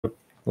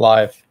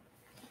Live.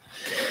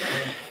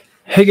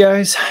 Hey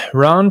guys,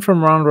 Ron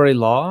from Ronald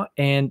Law,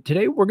 and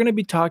today we're going to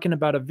be talking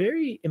about a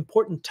very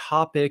important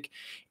topic,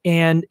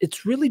 and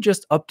it's really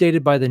just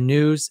updated by the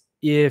news.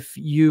 If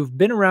you've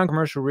been around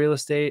commercial real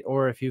estate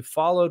or if you've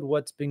followed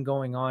what's been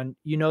going on,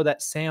 you know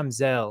that Sam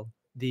Zell,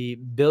 the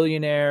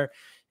billionaire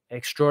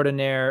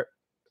extraordinaire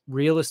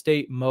real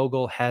estate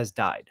mogul, has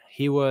died.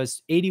 He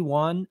was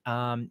 81.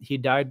 He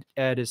died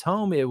at his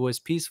home. It was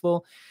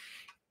peaceful,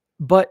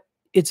 but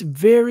it's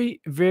very,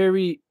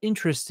 very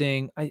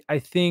interesting, I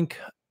think,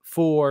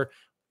 for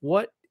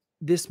what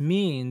this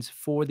means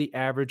for the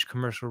average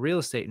commercial real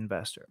estate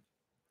investor.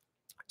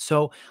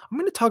 So I'm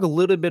going to talk a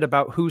little bit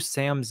about who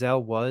Sam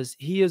Zell was.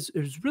 He is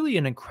really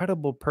an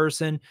incredible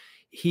person.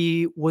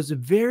 He was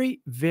very,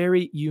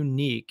 very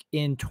unique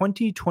in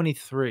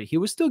 2023. He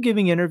was still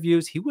giving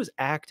interviews. He was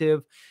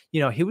active.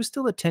 He was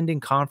still attending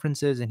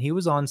conferences and he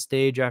was on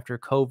stage after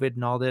COVID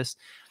and all this.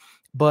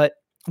 But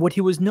what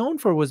he was known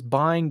for was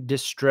buying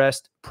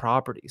distressed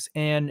properties.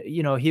 And,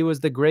 he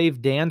was the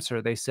grave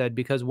dancer, they said,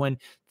 because when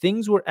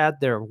things were at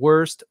their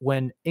worst,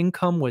 when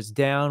income was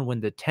down, when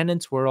the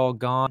tenants were all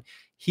gone,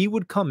 he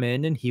would come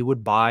in and he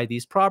would buy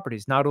these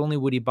properties. Not only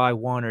would he buy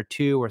one or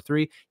two or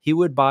three, he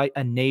would buy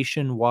a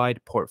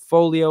nationwide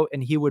portfolio,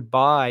 and he would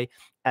buy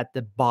at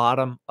the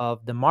bottom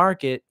of the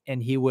market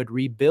and he would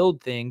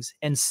rebuild things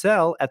and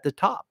sell at the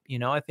top.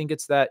 I think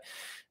it's that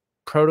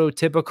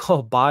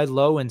prototypical buy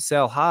low and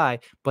sell high.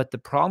 But the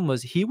problem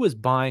was he was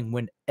buying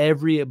when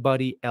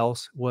everybody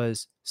else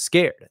was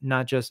scared,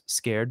 not just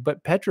scared,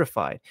 but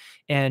petrified.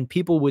 And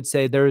people would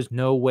say, there's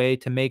no way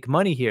to make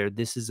money here.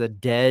 This is a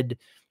dead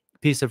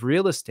piece of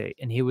real estate.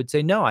 And he would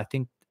say, no, I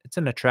think it's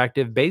an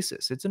attractive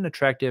basis. It's an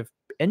attractive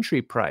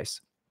entry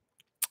price.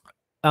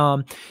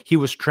 He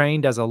was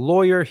trained as a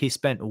lawyer. He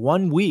spent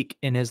 1 week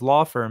in his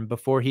law firm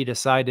before he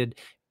decided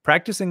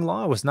practicing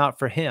law was not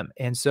for him.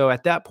 And so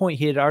at that point,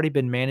 he had already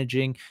been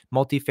managing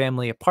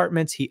multifamily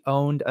apartments. He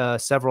owned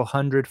several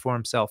hundred for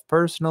himself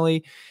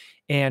personally.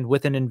 And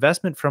with an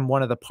investment from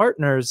one of the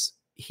partners,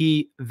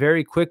 he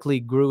very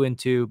quickly grew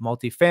into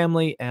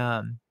multifamily.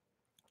 And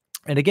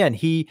again,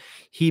 he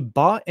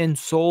bought and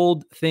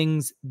sold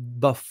thdon't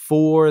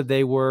before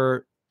they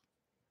were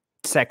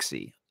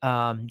sexy.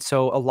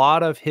 So a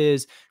lot of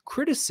his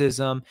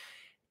criticism,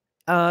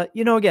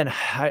 again,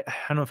 I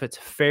don't know if it's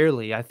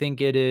fairly. I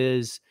think it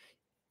is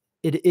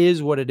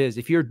what it is.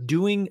 If you're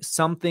doing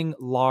something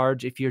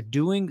large, if you're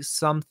doing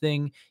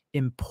something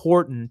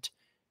important,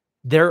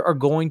 there are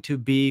going to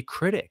be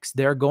critics.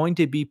 There are going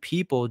to be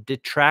people,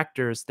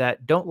 detractors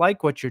that don't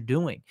like what you're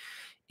doing.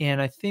 And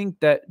I think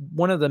that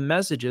one of the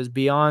messages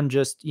beyond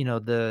just,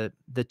 the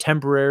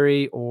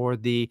temporary or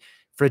the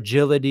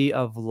fragility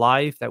of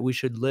life, that we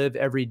should live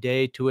every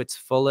day to its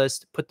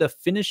fullest, put the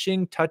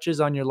finishing touches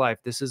on your life.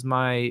 This is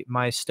my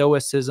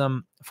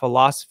stoicism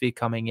philosophy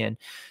coming in.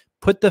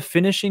 Put the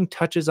finishing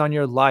touches on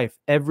your life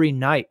every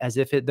night as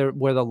if it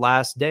were the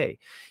last day.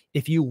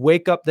 If you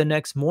wake up the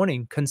next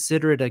morning,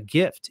 consider it a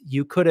gift.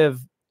 You could have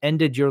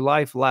ended your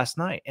life last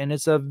night. And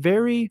it's a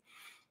very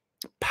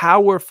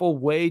powerful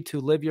way to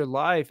live your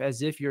life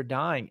as if you're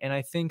dying. And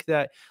I think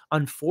that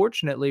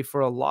unfortunately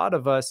for a lot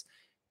of us,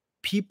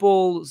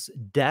 people's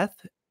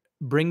death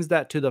brings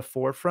that to the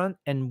forefront,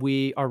 and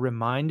we are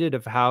reminded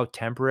of how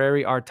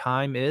temporary our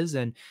time is,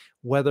 and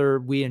whether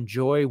we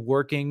enjoy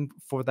working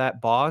for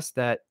that boss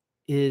that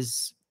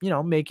is,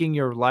 making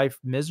your life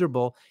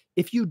miserable.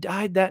 If you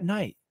died that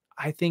night,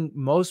 I think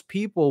most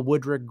people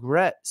would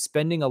regret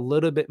spending a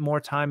little bit more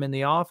time in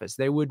the office.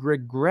 They would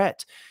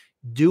regret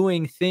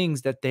doing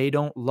things that they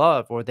don't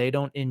love or they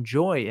don't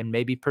enjoy, and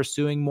maybe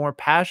pursuing more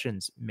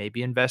passions,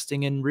 maybe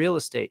investing in real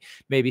estate,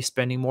 maybe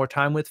spending more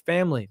time with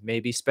family,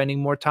 maybe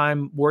spending more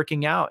time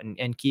working out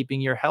and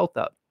keeping your health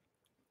up.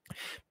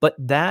 But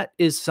that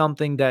is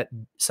something that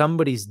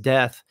somebody's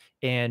death,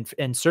 and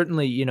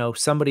certainly,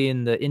 somebody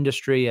in the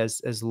industry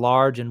as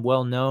large and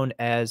well known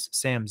as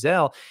Sam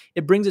Zell,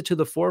 it brings it to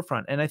the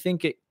forefront. And I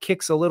think it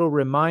kicks a little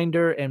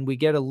reminder, and we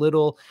get a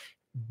little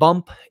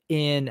bump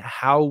in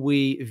how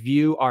we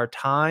view our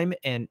time,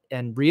 and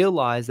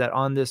realize that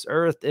on this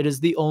earth, it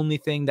is the only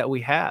thing that we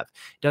have.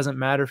 It doesn't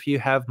matter if you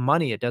have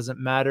money. It doesn't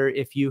matter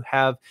if you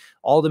have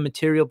all the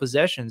material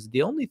possessions.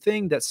 The only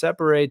thing that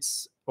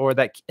separates, or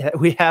that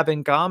we have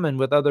in common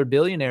with other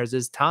billionaires,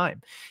 is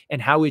time.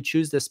 And how we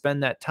choose to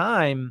spend that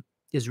time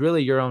is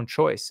really your own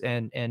choice.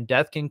 And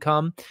death can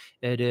come.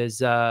 It is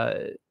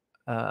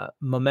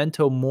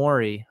memento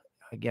mori.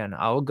 Again,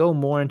 I'll go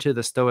more into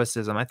the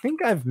stoicism. I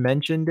think I've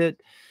mentioned it,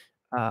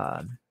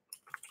 um,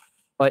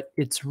 but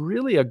it's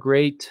really a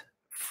great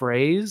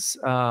phrase.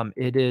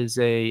 It is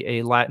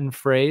a Latin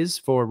phrase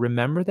for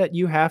remember that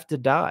you have to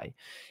die.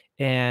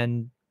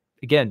 And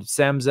again,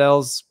 Sam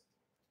Zell's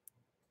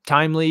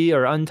timely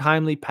or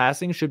untimely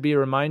passing should be a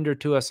reminder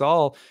to us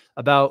all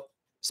about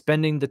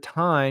spending the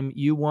time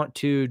you want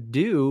to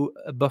do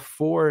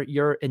before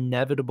your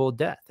inevitable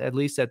death. At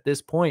least at this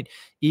point,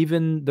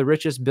 even the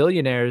richest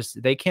billionaires,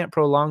 they can't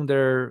prolong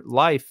their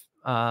life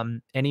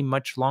any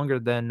much longer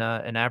than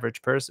an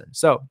average person.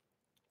 So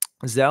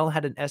Zell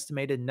had an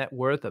estimated net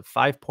worth of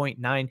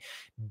 $5.9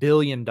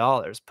 billion,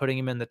 putting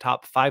him in the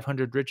top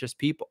 500 richest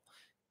people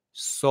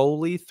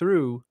solely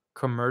through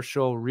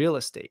commercial real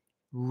estate.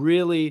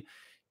 Really,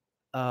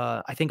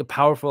 I think a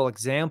powerful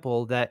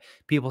example that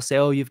people say,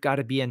 oh, you've got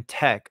to be in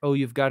tech. Oh,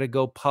 you've got to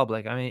go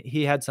public. I mean,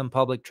 he had some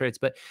public traits,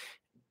 but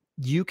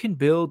you can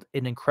build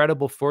an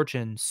incredible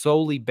fortune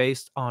solely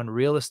based on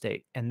real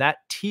estate, and that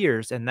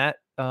tiers and that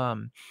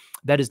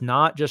is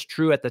not just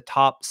true at the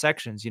top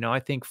sections. I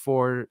think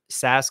for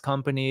SaaS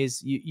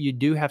companies, you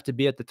do have to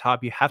be at the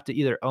top. You have to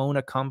either own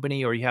a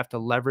company or you have to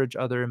leverage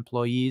other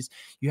employees.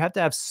 You have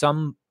to have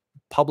some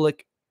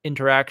public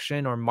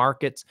interaction or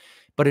markets.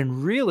 But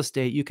in real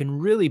estate, you can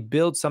really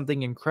build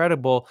something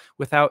incredible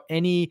without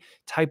any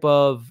type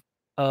of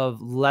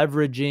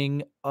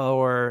leveraging,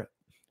 or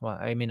well,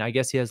 I mean, I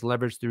guess he has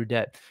leverage through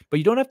debt, but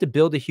you don't have to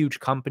build a huge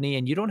company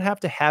and you don't have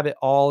to have it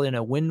all in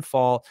a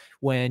windfall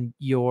when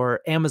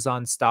your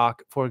Amazon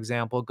stock, for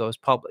example, goes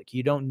public.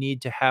 You don't need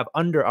to have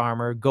Under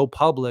Armour go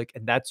public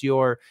and that's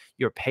your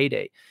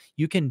payday.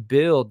 You can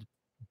build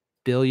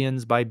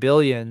billions by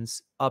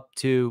billions up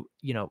to,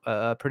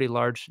 a pretty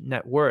large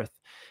net worth.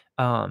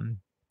 Um,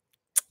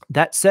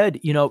 that said,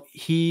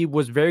 he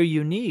was very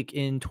unique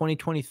in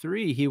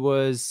 2023. He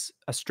was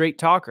a straight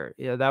talker.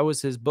 Yeah, that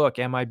was his book,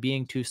 Am I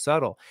Being Too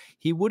Subtle?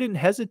 He wouldn't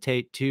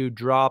hesitate to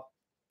drop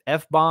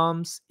F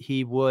bombs.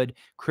 He would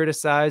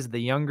criticize the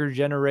younger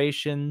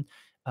generation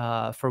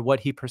for what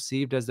he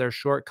perceived as their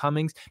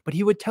shortcomings, but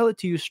he would tell it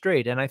to you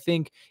straight. And I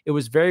think it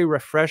was very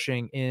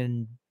refreshing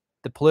in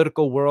the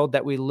political world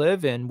that we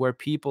live in, where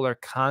people are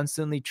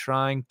constantly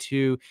trying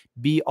to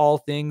be all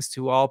things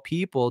to all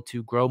people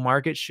to grow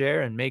market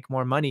share and make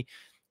more money.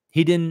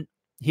 He didn't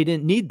he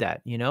didn't need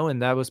that,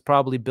 and that was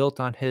probably built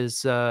on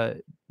his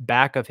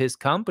back of his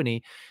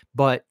company,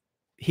 but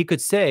he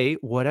could say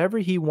whatever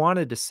he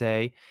wanted to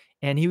say,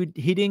 and he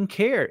didn't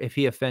care if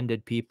he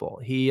offended people.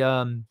 He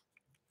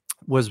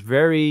was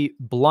very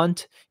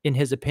blunt in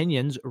his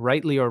opinions,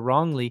 rightly or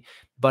wrongly,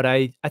 but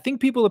I think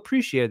people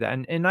appreciate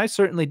that, and I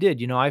certainly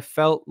did. I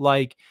felt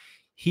like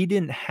he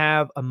didn't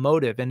have a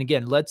motive. And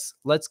again,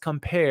 let's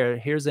compare.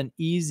 Here's an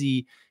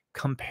easy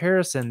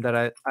comparison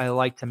that I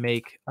like to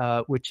make,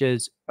 which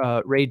is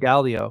Ray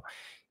Dalio.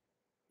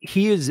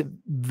 He is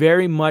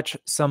very much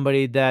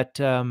somebody that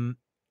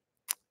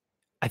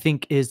I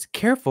think is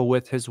careful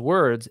with his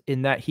words,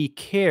 in that he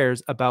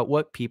cares about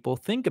what people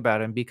think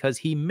about him, because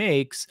he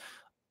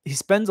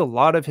spends a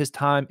lot of his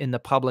time in the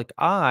public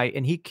eye,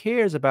 and he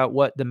cares about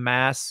what the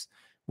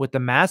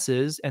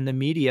masses and the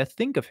media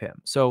think of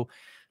him. So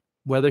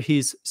whether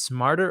he's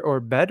smarter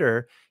or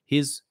better,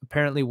 he's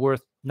apparently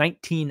worth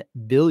 19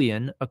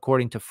 billion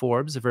according to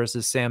Forbes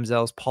versus Sam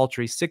Zell's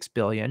paltry 6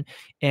 billion.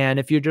 And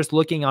if you're just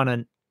looking on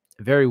a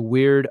very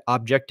weird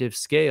objective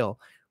scale,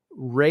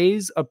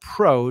 Ray's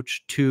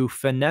approach to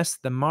finesse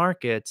the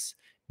markets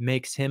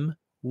makes him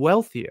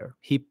wealthier.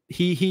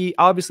 He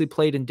obviously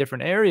played in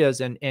different areas,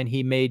 and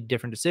he made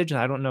different decisions.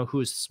 I don't know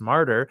who's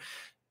smarter,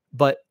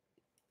 but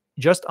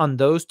just on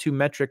those two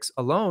metrics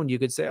alone, you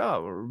could say,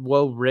 oh,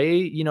 well, Ray,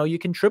 you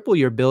can triple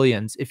your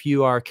billions if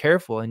you are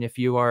careful and if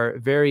you are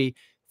very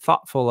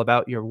thoughtful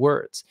about your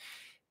words.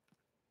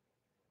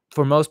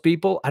 For most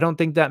people, I don't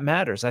think that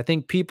matters. I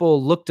think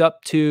people looked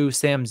up to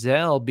Sam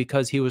Zell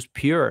because he was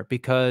pure,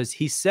 because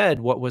he said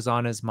what was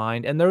on his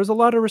mind, and there was a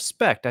lot of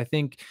respect. I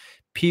think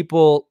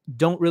people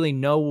don't really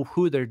know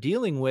who they're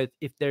dealing with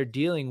if they're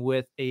dealing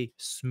with a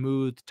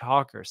smooth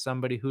talker,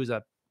 somebody who's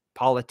a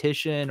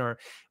politician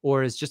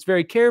or is just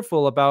very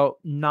careful about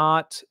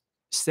not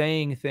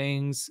saying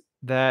things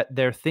that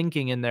they're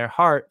thinking in their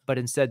heart, but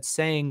instead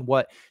saying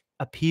what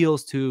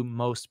appeals to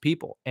most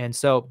people. And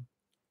so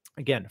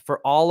again, for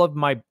all of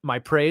my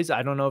praise,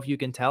 I don't know if you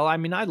can tell. I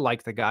mean, I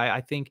like the guy. I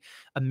think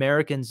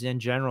Americans in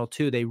general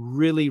too, they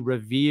really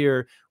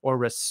revere or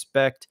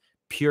respect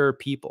pure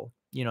people.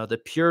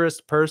 The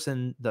purest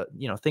person,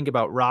 think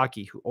about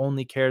Rocky, who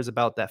only cares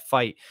about that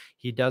fight.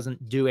 He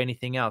doesn't do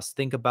anything else.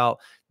 Think about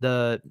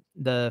the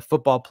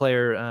football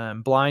player,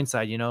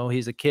 Blindside.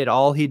 He's a kid.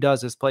 All he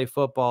does is play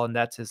football, and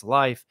that's his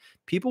life.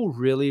 People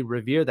really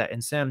revere that.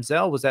 And Sam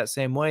Zell was that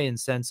same way, in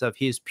sense of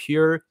he's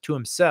pure to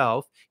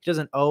himself. He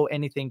doesn't owe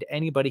anything to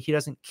anybody. He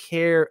doesn't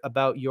care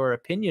about your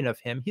opinion of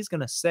him. He's going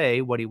to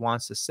say what he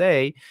wants to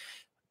say.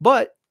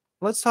 But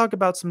let's talk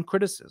about some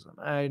criticism.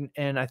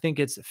 And I think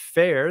it's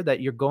fair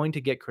that you're going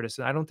to get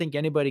criticism. I don't think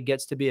anybody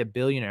gets to be a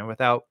billionaire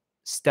without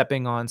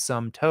stepping on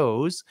some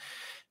toes.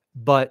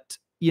 But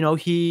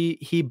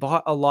he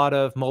bought a lot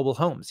of mobile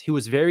homes. He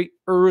was very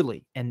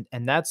early, and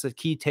that's a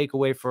key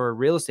takeaway for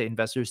real estate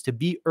investors, to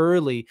be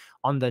early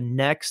on the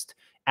next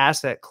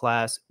asset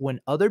class. When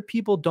other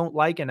people don't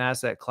like an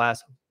asset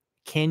class,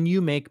 can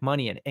you make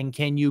money in it? And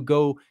can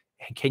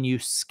you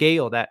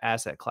scale that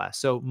asset class?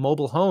 So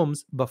mobile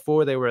homes,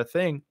 before they were a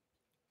thing,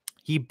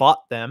 he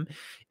bought them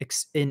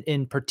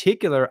in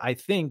particular, I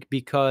think,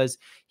 because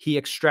he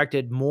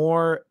extracted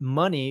more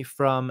money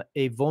from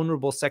a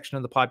vulnerable section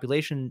of the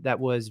population that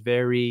was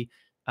very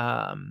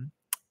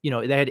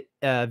they had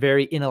a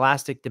very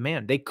inelastic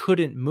demand. They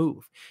couldn't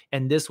move.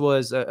 And this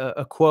was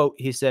a quote.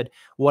 He said,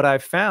 "What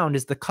I've found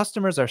is the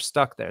customers are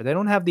stuck there. They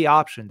don't have the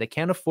option. They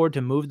can't afford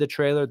to move the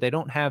trailer. They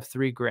don't have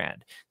 3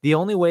 grand. The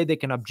only way they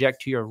can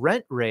object to your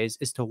rent raise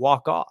is to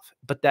walk off.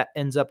 But that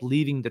ends up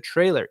leaving the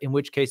trailer, in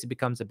which case it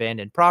becomes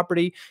abandoned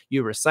property.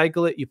 You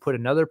recycle it, you put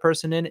another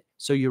person in it.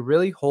 So you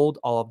really hold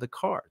all of the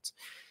cards."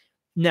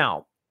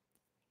 Now,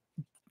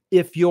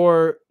 if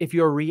your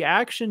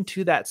reaction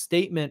to that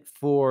statement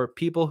for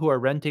people who are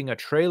renting a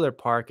trailer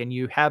park, and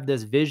you have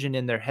this vision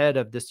in their head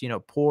of this,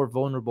 poor,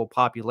 vulnerable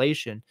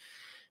population,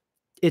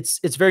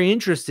 it's very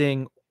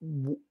interesting.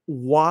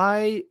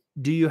 Why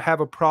do you have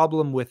a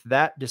problem with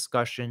that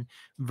discussion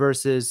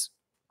versus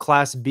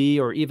class B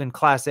or even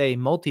class A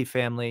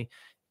multifamily?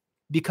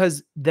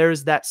 Because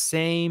there's that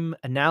same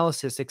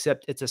analysis,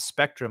 except it's a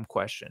spectrum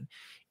question,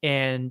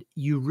 and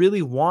you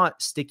really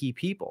want sticky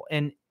people.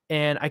 And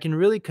I can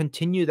really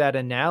continue that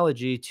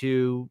analogy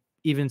to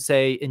even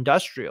say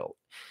industrial.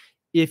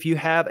 If you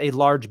have a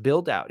large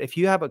build out, if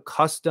you have a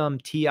custom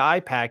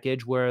TI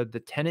package where the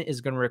tenant is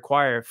going to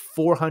require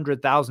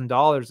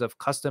 $400,000 of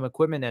custom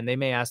equipment, and they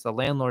may ask the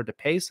landlord to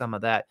pay some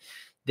of that,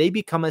 they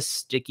become a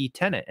sticky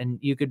tenant. And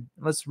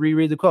let's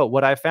reread the quote.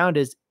 "What I found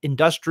is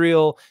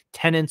industrial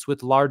tenants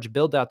with large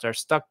build outs are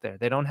stuck there.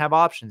 They don't have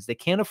options. They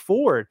can't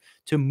afford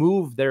to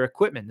move their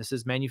equipment." This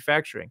is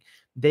manufacturing.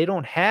 They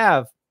don't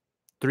have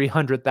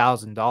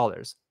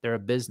 $300,000. They're a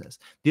business.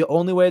 The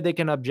only way they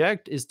can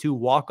object is to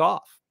walk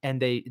off,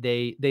 and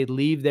they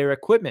leave their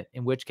equipment,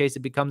 in which case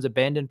it becomes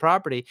abandoned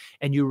property,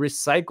 and you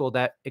recycle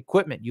that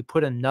equipment. You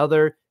put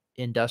another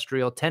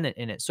industrial tenant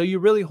in it. So you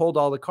really hold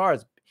all the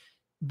cards.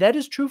 That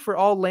is true for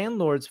all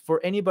landlords, for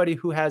anybody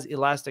who has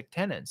elastic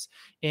tenants,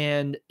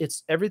 and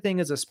everything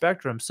is a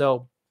spectrum.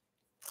 So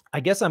I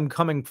guess I'm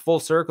coming full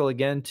circle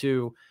again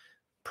to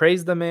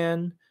praise the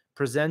man,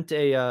 present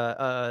a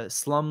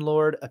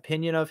slumlord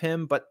opinion of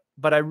him, but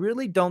I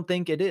really don't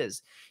think it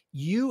is.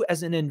 You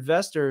as an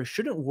investor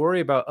shouldn't worry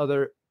about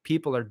other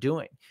people are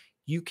doing.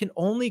 You can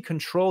only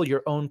control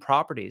your own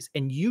properties,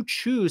 and you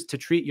choose to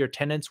treat your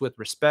tenants with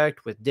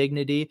respect, with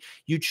dignity.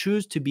 You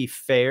choose to be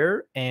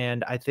fair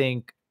and, I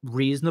think,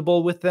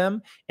 reasonable with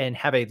them, and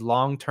have a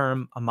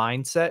long-term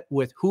mindset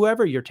with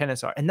whoever your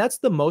tenants are. And that's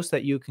the most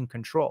that you can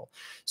control.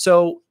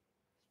 So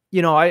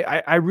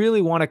I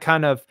really want to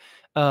kind of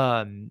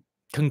um,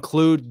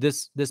 conclude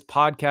this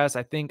podcast.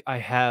 I think I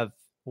have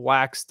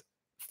waxed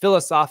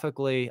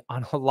philosophically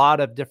on a lot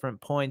of different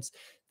points,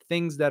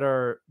 things that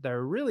are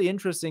really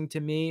interesting to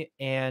me.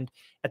 And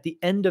at the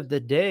end of the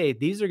day,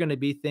 these are going to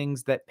be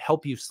things that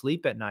help you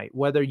sleep at night.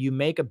 Whether you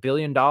make $1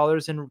 billion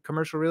in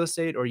commercial real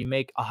estate, or you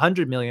make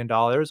 $100 million,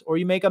 or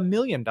you make $1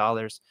 million,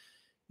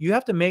 you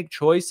have to make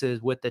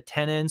choices with the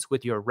tenants,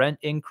 with your rent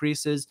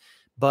increases.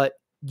 But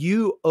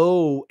you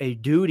owe a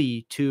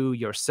duty to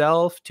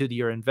yourself, to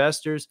your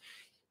investors,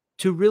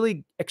 to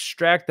really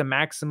extract the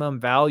maximum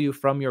value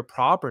from your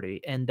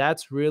property. And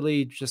that's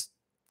really just,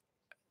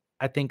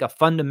 I think, a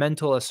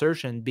fundamental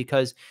assertion,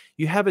 because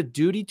you have a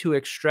duty to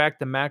extract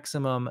the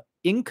maximum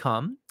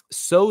income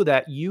so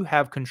that you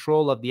have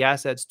control of the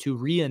assets to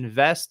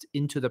reinvest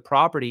into the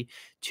property,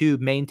 to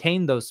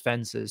maintain those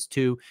fences,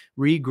 to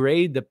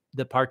regrade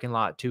the parking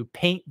lot, to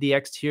paint the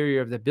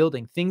exterior of the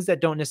building, things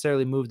that don't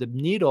necessarily move the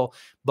needle,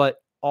 but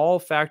all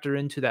factor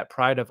into that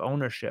pride of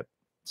ownership.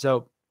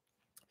 So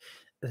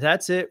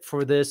that's it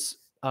for this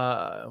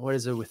what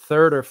is it, with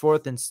third or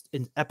fourth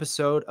in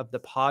episode of the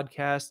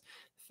podcast.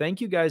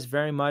 Thank you guys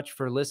very much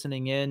for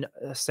listening in.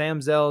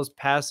 Sam Zell's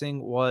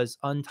passing was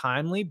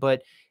untimely,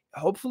 but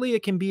hopefully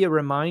it can be a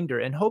reminder,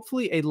 and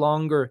hopefully a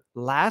longer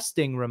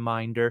lasting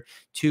reminder,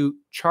 to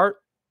chart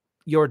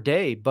your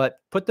day, but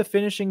put the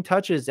finishing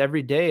touches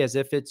every day as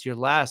if it's your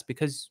last,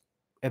 because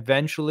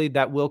eventually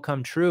that will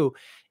come true.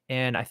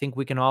 And I think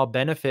we can all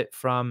benefit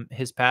from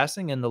his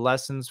passing and the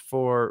lessons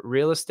for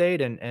real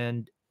estate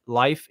and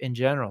life in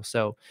general.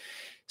 So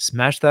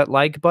smash that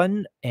like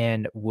button,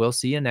 and we'll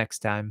see you next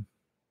time.